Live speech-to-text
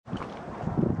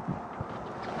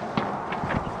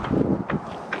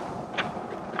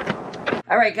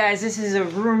Alright guys, this is a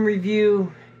room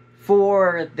review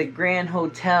for the Grand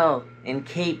Hotel in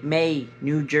Cape May,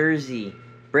 New Jersey.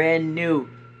 Brand new,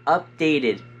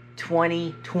 updated,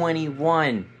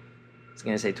 2021. I was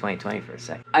gonna say 2020 for a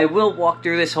sec. I will walk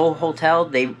through this whole hotel.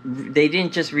 They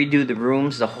didn't just redo the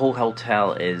rooms, the whole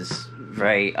hotel is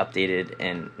very updated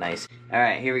and nice.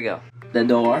 Alright, here we go. The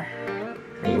door,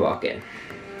 and you walk in.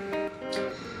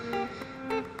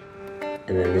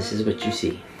 And then this is what you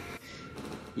see.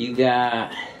 You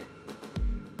got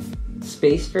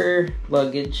space for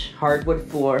luggage, hardwood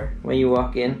floor when you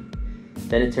walk in.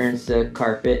 Then it turns to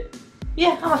carpet.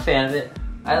 Yeah, I'm a fan of it.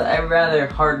 I'd rather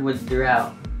hardwood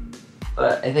throughout.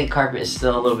 But I think carpet is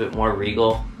still a little bit more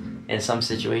regal in some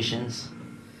situations,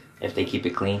 if they keep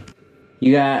it clean.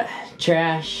 You got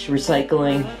trash,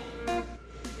 recycling,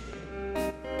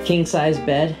 king size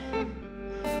bed,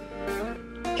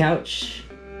 couch,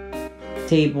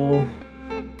 table,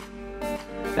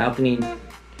 balcony,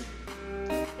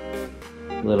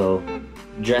 little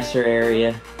dresser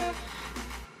area,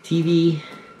 TV,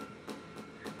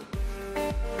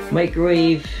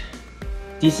 microwave,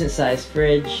 decent sized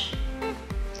fridge,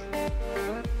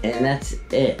 and that's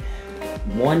it.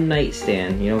 One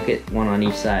nightstand, you don't get one on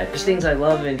each side. There's things I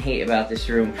love and hate about this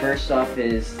room. First off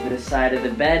is the side of the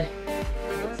bed.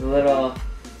 It's a little,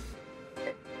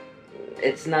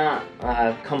 it's not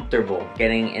comfortable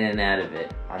getting in and out of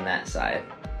it on that side.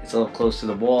 It's a little close to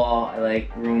the wall. I like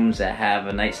rooms that have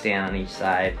a nightstand on each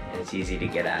side and it's easy to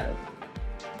get out of.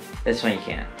 This one you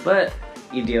can't, but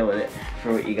you deal with it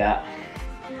for what you got.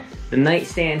 The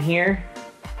nightstand here,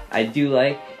 I do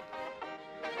like.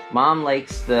 Mom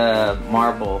likes the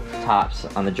marble tops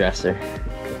on the dresser.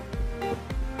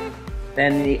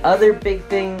 Then the other big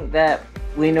thing that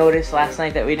we noticed last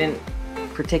night that we didn't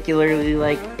particularly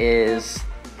like is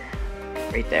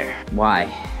right there. Why?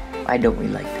 Why don't we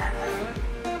like that?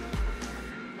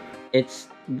 It's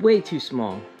way too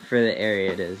small for the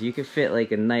area it is. You could fit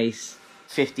like a nice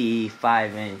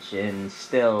 55-inch and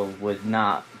still would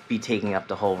not be taking up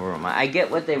the whole room. I get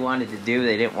what they wanted to do.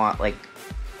 They didn't want like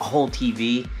a whole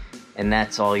TV and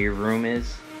that's all your room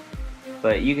is.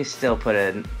 But you can still put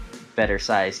a better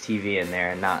sized TV in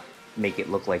there and not make it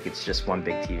look like it's just one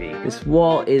big TV. This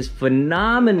wall is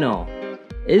phenomenal,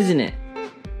 isn't it?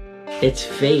 It's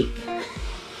fake.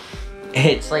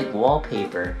 It's like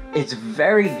wallpaper. It's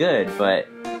very good, but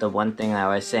the one thing I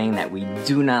was saying that we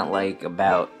do not like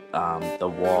about the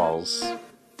walls,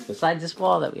 besides this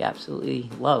wall that we absolutely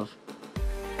love,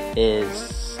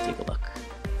 is, take a look.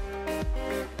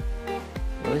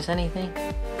 Notice anything?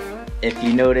 If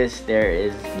you notice, there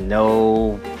is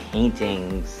no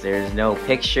paintings, there's no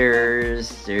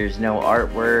pictures, there's no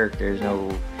artwork, there's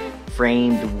no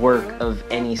framed work of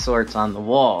any sorts on the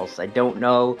walls. I don't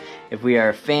know if we are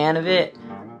a fan of it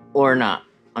or not.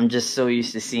 I'm just so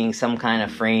used to seeing some kind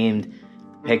of framed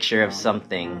picture of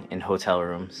something in hotel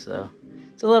rooms, so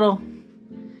it's a little,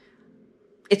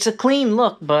 it's a clean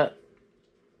look, but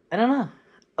I don't know.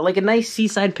 Like a nice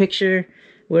seaside picture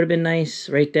would have been nice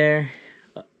right there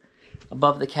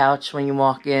above the couch when you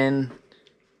walk in.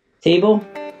 Table,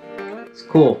 it's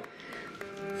cool.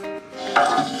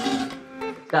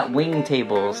 Got wing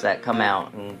tables that come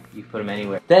out and you put them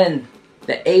anywhere. Then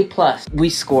the A+, we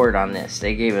scored on this.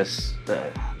 They gave us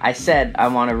the, I said I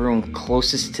want a room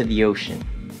closest to the ocean.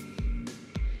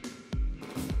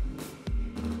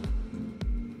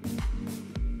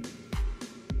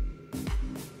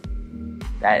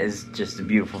 That is just a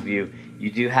beautiful view.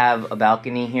 You do have a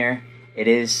balcony here. It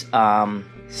is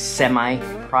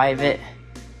semi-private.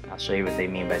 I'll show you what they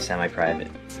mean by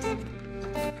semi-private.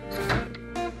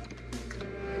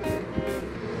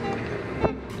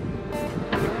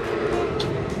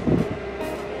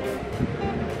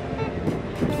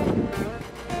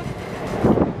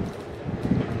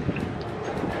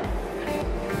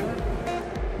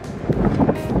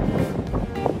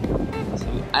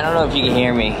 I don't know if you can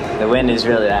hear me. The wind is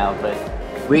really loud, but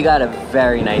we got a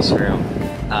very nice room.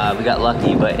 We got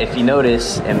lucky, but if you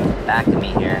notice in back of me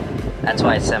here, that's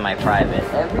why it's semi-private.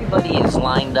 Everybody is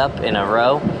lined up in a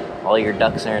row. All your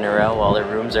ducks are in a row, all the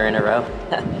rooms are in a row.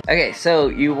 Okay, so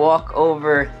you walk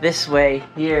over this way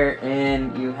here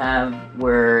and you have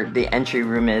where the entry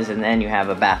room is, and then you have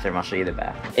a bathroom. I'll show you the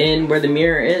bathroom. And where the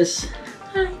mirror is,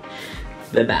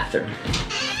 the bathroom.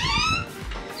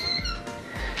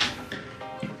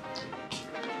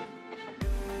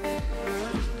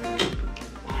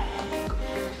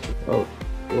 Oh,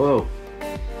 whoa.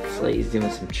 This lady's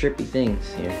doing some trippy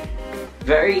things here.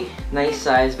 Very nice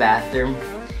sized bathroom.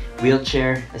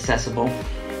 Wheelchair accessible.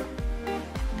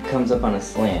 It comes up on a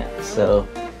slant. So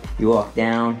you walk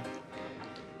down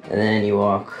and then you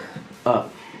walk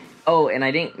up. Oh, and I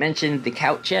didn't mention the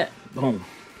couch yet. Boom.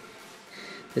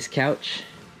 This couch,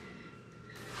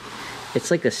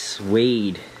 it's like a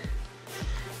suede,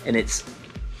 and it's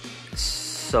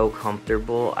so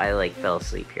comfortable. I like fell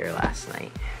asleep here last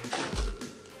night.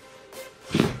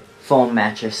 Foam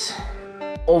mattress.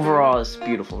 Overall, it's a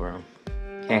beautiful room.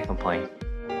 Can't complain.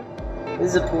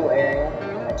 This is a pool area.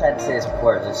 I tried to say this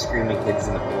before, there's screaming kids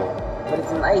in the pool. But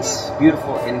it's a nice,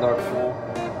 beautiful indoor pool.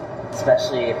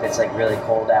 Especially if it's like really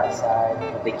cold outside.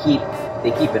 But they keep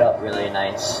it up really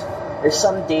nice. There's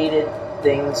some dated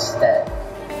things that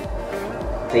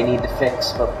they need to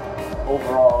fix, but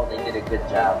overall they did a good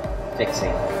job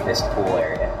fixing this pool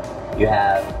area. You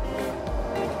have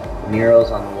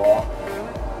murals on the wall.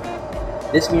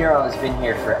 This mural has been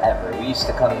here forever. We used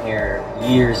to come here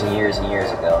years and years and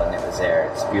years ago, and it was there.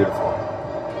 It's beautiful.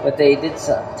 But they did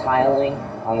some tiling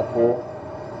on the pool.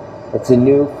 It's a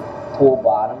new pool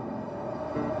bottom.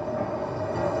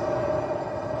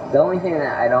 The only thing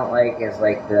that I don't like is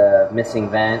like the missing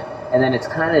vent, and then it's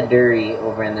kind of dirty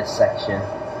over in this section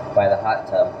by the hot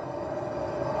tub.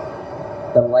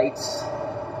 The lights,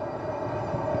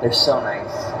 they're so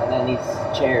nice, and then these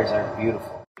chairs are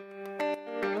beautiful.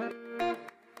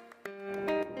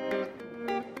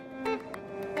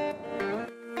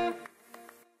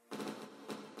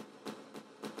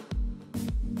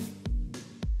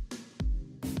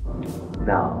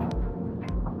 No.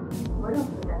 What else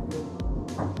would that be?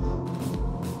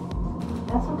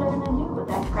 That's what they're gonna do with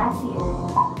that grassy area.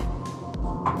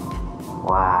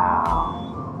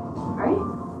 Wow. Right?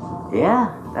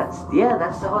 Yeah, that's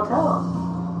the hotel.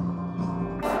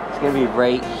 It's gonna be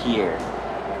right here.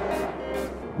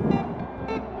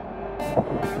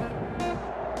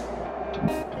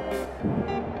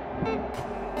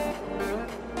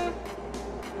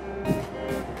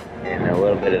 And a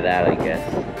little bit of that, I guess.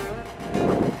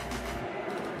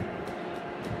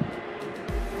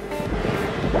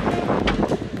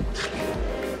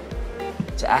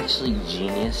 It's actually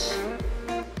genius,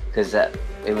 because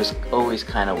it was always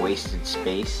kind of wasted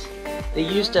space. They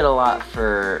used it a lot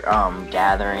for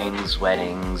gatherings,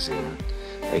 weddings, and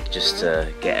like just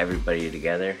to get everybody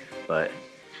together. But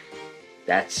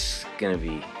that's gonna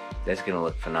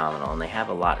look phenomenal, and they have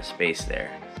a lot of space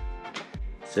there.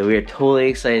 So we are totally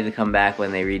excited to come back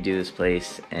when they redo this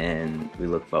place, and we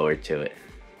look forward to it.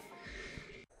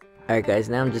 Alright guys,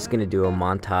 now I'm just going to do a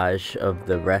montage of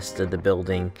the rest of the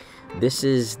building. This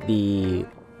is the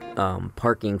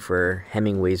parking for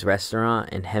Hemingway's restaurant,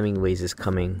 and Hemingway's is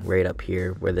coming right up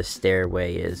here where the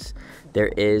stairway is. There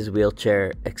is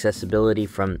wheelchair accessibility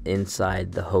from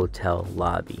inside the hotel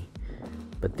lobby,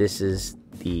 but this is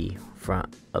the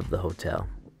front of the hotel.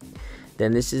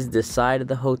 Then this is the side of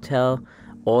the hotel.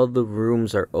 All the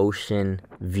rooms are ocean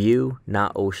view,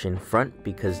 not ocean front,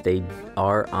 because they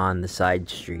are on the side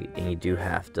street and you do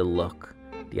have to look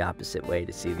the opposite way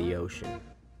to see the ocean.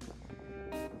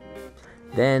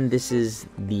 Then this is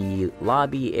the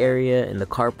lobby area in the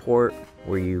carport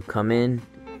where you come in,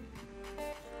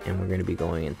 and we're going to be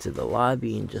going into the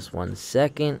lobby in just 1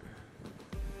 second.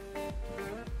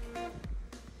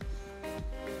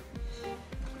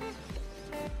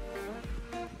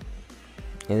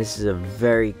 And this is a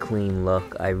very clean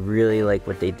look. I really like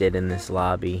what they did in this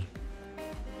lobby.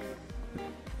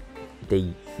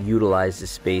 They utilized the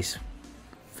space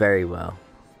very well.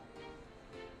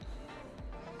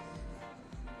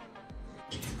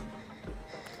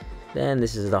 Then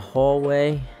this is the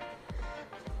hallway.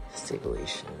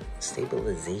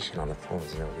 Stabilization on the phone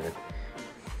is no good.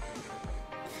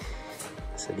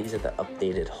 So these are the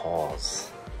updated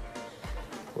halls.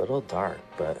 A little dark,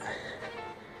 but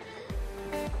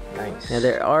nice. Now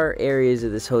there are areas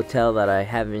of this hotel that I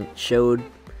haven't showed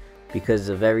because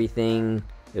of everything.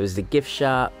 It was the gift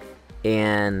shop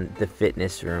and the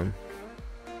fitness room.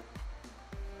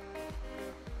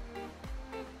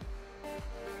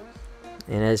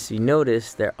 And as you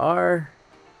notice, there are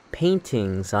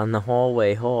paintings on the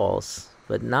hallway halls,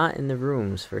 but not in the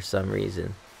rooms for some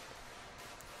reason.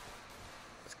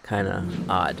 It's kind of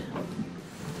odd.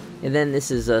 And then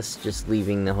this is us just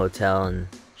leaving the hotel and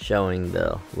showing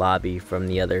the lobby from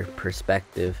the other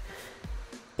perspective.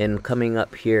 And coming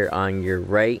up here on your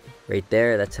right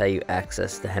there, that's how you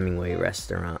access the Hemingway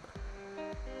restaurant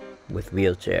with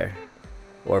wheelchair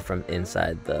or from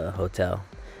inside the hotel.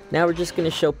 Now we're just going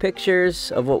to show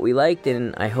pictures of what we liked,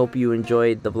 and I hope you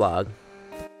enjoyed the vlog.